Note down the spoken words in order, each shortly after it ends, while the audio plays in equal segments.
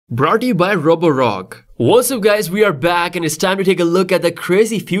Brought to you by Roborock. What's up guys, we are back and it's time to take a look at the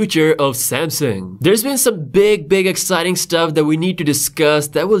crazy future of Samsung. There's been some big exciting stuff that we need to discuss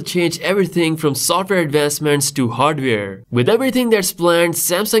that will change everything from software advancements to hardware. With everything that's planned,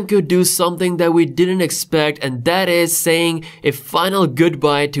 Samsung could do something that we didn't expect, and that is saying a final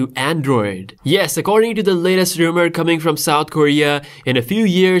goodbye to Android. Yes, according to the latest rumor coming from South Korea, in a few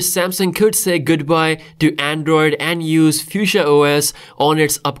years Samsung could say goodbye to Android and use Fuchsia OS on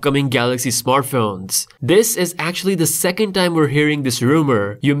its upcoming Galaxy smartphones. This is actually the second time we're hearing this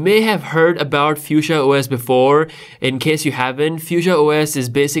rumor. You may have heard about Fuchsia OS before. In case you haven't, Fuchsia OS is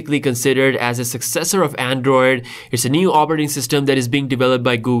basically considered as a successor of Android. It's a new operating system that is being developed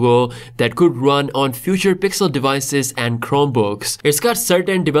by Google that could run on future Pixel devices and Chromebooks. It's got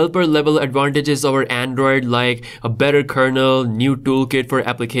certain developer level advantages over Android, like a better kernel, new toolkit for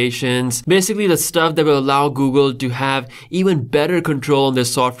applications, basically the stuff that will allow Google to have even better control on their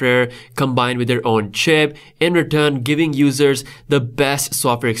software combined with their own chip, in return giving users the best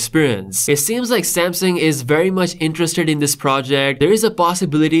software experience. It seems like Samsung is very much interested in this project. There is a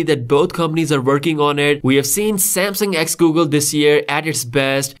possibility that both companies are working on it. We have seen Samsung x Google this year at its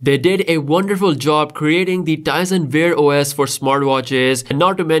best. They did a wonderful job creating the Tizen Wear OS for smartwatches, and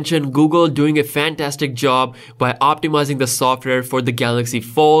not to mention Google doing a fantastic job by optimizing the software for the Galaxy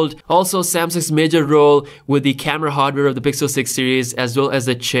Fold. Also, Samsung's major role with the camera hardware of the Pixel 6 series as well as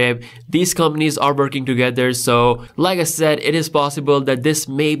the chip. These companies are working together, so like I said, it is possible that this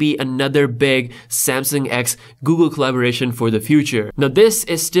may be another big Samsung x Google collaboration for the future. Now this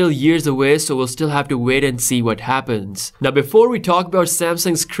is still years away, so we'll still have to wait and see what happens. Now before we talk about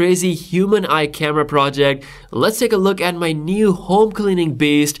Samsung's crazy human eye camera project, let's take a look at my new home cleaning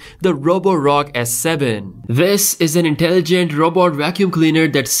beast, the Roborock S7. This is an intelligent robot vacuum cleaner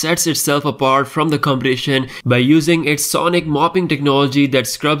that sets itself apart from the competition by using its sonic mopping technology that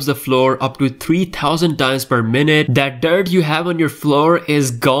scrubs the floor up to 3,000 times per minute. That dirt you have on your floor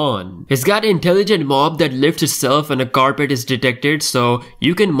is gone. It's got an intelligent mop that lifts itself when a carpet is detected, so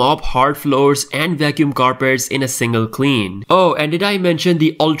you can mop hard floors and vacuum carpets in a single clean. Oh, and did I mention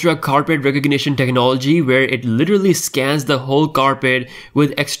the ultra carpet recognition technology, where it literally scans the whole carpet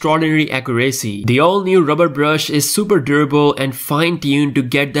with extraordinary accuracy. The all new rubber brush is super durable and fine-tuned to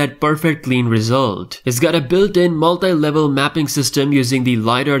get that perfect clean result. It's got a built-in multi-level mapping system using the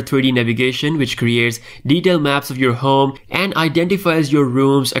LiDAR 3D navigation, which creates detailed maps of your home and identifies your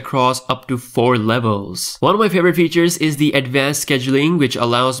rooms across up to 4 levels. One of my favorite features is the advanced scheduling, which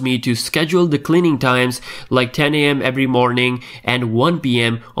allows me to schedule the cleaning times like 10 AM every morning and 1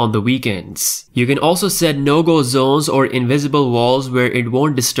 PM on the weekends. You can also set no-go zones or invisible walls where it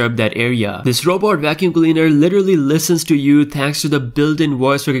won't disturb that area. This robot vacuum cleaner literally listens to you thanks to the built-in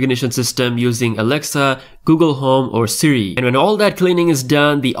voice recognition system using Alexa, Google Home or Siri. And when all that cleaning is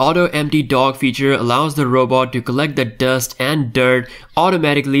done, the auto empty dog feature allows the robot to collect the dust and dirt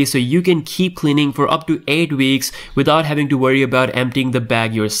automatically, so you can keep cleaning for up to 8 weeks without having to worry about emptying the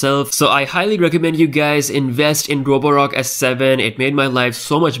bag yourself. So I highly recommend you guys invest in Roborock S7. It made my life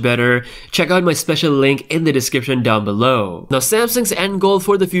so much better. Check out my special link in the description down below. Now Samsung's end goal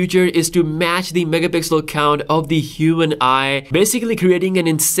for the future is to match the megapixel count of the human eye, basically creating an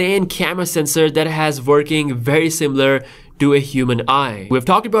insane camera sensor that has working very similar to a human eye. We've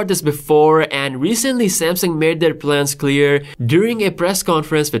talked about this before, and recently Samsung made their plans clear during a press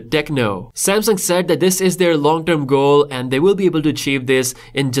conference with Techno. Samsung said that this is their long-term goal and they will be able to achieve this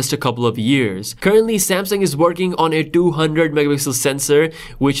in just a couple of years. Currently, Samsung is working on a 200 megapixel sensor,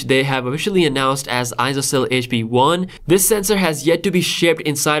 which they have officially announced as ISOCELL HP1. This sensor has yet to be shipped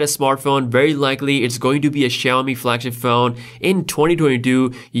inside a smartphone. Very likely it's going to be a Xiaomi flagship phone in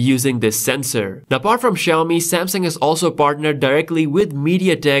 2022 using this sensor. Now apart from Xiaomi, Samsung has also partnered directly with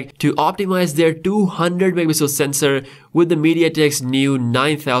MediaTek to optimize their 200 megapixel sensor with the MediaTek's new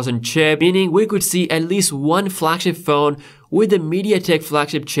 9000 chip, meaning we could see at least one flagship phone with the MediaTek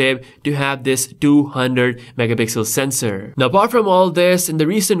flagship chip to have this 200 megapixel sensor. Now apart from all this, in the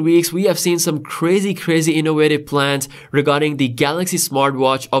recent weeks we have seen some crazy innovative plans regarding the Galaxy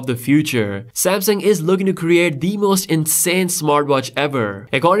smartwatch of the future. Samsung is looking to create the most insane smartwatch ever.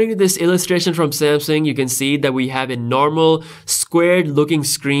 According to this illustration from Samsung, you can see that we have a normal squared looking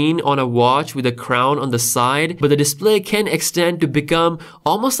screen on a watch with a crown on the side, but the display can extend to become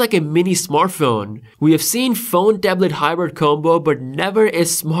almost like a mini smartphone. We have seen phone tablet hybrid combo, but never a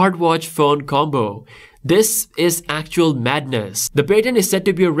smartwatch phone combo. This is actual madness. The patent is said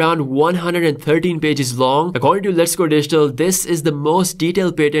to be around 113 pages long. According to Let's Go Digital, this is the most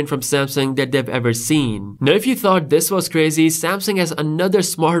detailed patent from Samsung that they've ever seen. Now, if you thought this was crazy, Samsung has another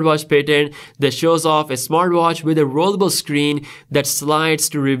smartwatch patent that shows off a smartwatch with a rollable screen that slides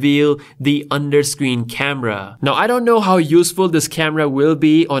to reveal the under-screen camera. Now, I don't know how useful this camera will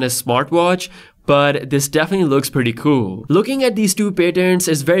be on a smartwatch, but this definitely looks pretty cool. Looking at these two patents,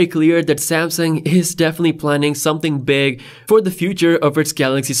 it's very clear that Samsung is definitely planning something big for the future of its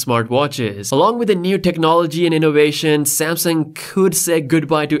Galaxy smartwatches. Along with the new technology and innovation, Samsung could say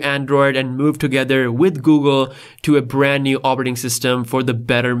goodbye to Android and move together with Google to a brand new operating system for the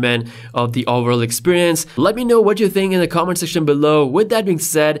betterment of the overall experience. Let me know what you think in the comment section below. With that being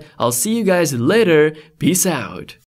said, I'll see you guys later. Peace out.